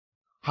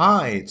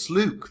Hi, it's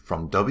Luke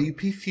from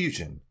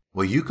WPFusion,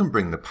 where you can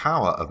bring the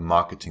power of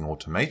marketing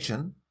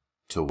automation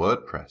to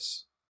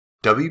WordPress.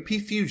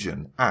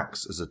 WPFusion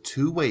acts as a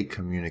two-way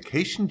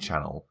communication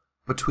channel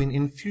between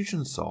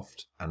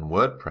Infusionsoft and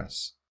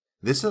WordPress.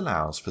 This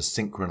allows for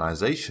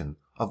synchronization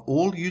of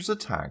all user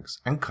tags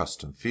and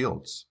custom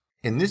fields.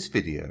 In this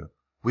video,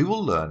 we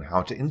will learn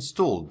how to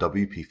install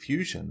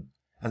WPFusion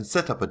and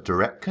set up a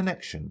direct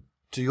connection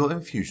to your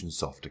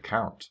Infusionsoft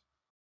account.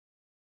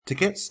 To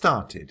get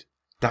started,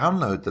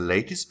 download the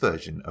latest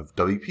version of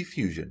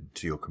WPFusion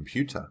to your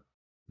computer.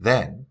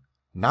 Then,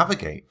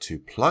 navigate to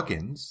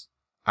Plugins,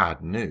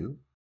 Add New,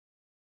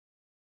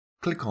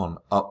 click on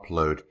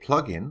Upload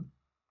Plugin,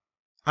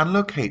 and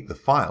locate the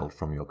file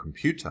from your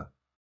computer.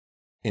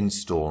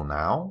 Install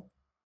now,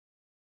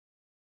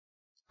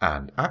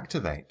 and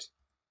activate.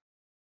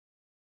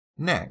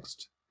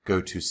 Next, go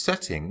to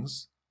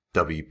Settings,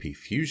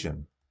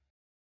 WPFusion,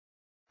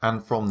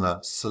 and from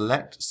the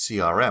Select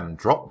CRM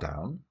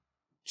drop-down,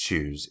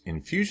 choose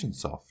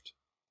Infusionsoft.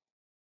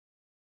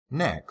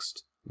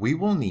 Next, we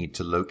will need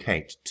to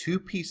locate two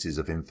pieces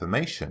of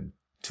information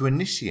to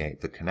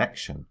initiate the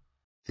connection: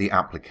 the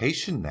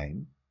application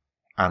name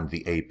and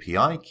the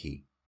API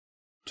key.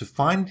 To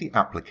find the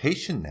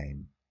application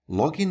name,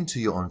 log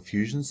into your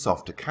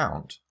Infusionsoft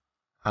account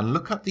and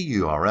look at the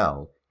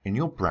URL in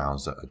your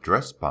browser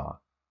address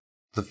bar.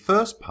 The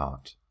first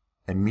part,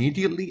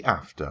 immediately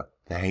after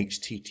the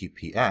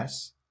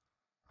HTTPS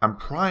and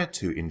prior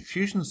to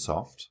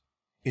Infusionsoft,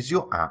 is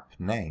your app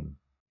name.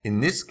 In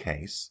this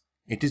case,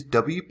 it is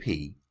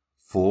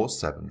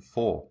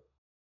WP474.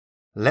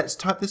 Let's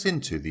type this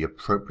into the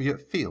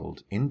appropriate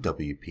field in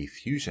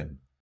WPFusion.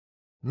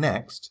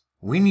 Next,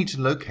 we need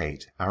to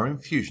locate our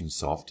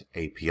Infusionsoft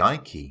API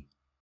key.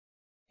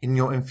 In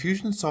your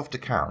Infusionsoft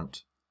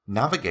account,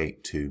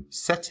 navigate to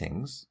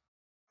Settings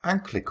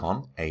and click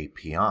on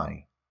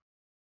API.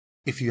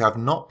 If you have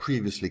not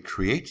previously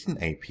created an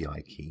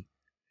API key,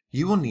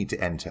 you will need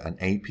to enter an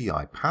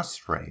API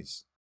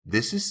passphrase.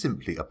 This is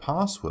simply a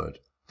password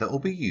that will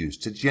be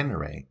used to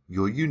generate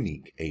your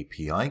unique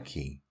API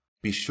key.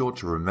 Be sure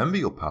to remember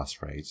your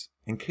passphrase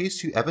in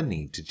case you ever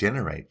need to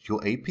generate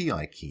your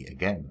API key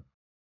again.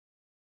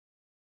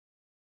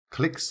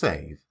 Click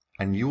Save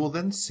and you will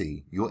then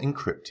see your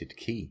encrypted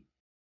key.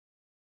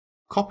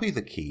 Copy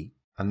the key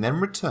and then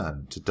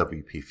return to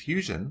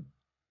WPFusion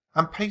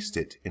and paste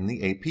it in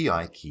the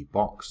API key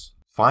box.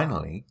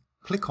 Finally,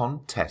 click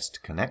on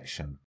Test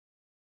Connection.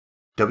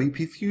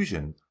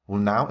 WPFusion will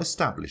now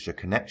establish a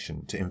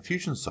connection to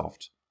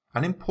Infusionsoft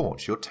and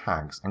import your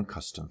tags and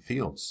custom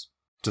fields.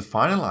 To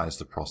finalize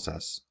the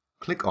process,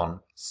 click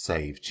on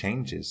Save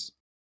Changes.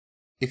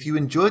 If you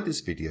enjoyed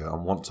this video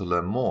and want to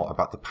learn more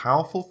about the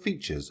powerful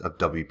features of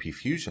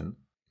WPFusion,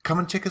 come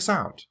and check us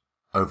out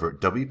over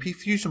at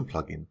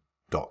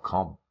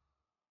WPFusionplugin.com.